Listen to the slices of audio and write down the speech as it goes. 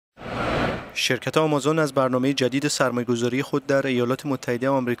شرکت آمازون از برنامه جدید سرمایه گذاری خود در ایالات متحده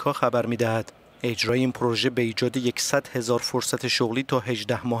آمریکا خبر می‌دهد. اجرای این پروژه به ایجاد 100,000 فرصت شغلی تا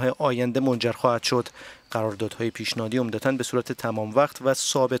 18 ماه آینده منجر خواهد شد. قراردادهای پیشنهادی عمدتا به صورت تمام وقت و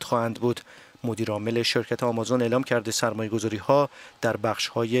ثابت خواهند بود. مدیرعامل شرکت آمازون اعلام کرده سرمایه‌گذاری‌ها در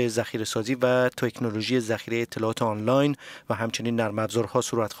بخش‌های ذخیره‌سازی و تکنولوژی ذخیره اطلاعات آنلاین و همچنین نرم افزارها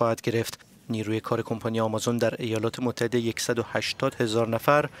صورت خواهد گرفت. نیروی کار کمپانی آمازون در ایالات متحده 180,000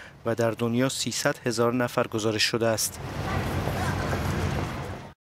 نفر و در دنیا 300,000 نفر گزارش شده است.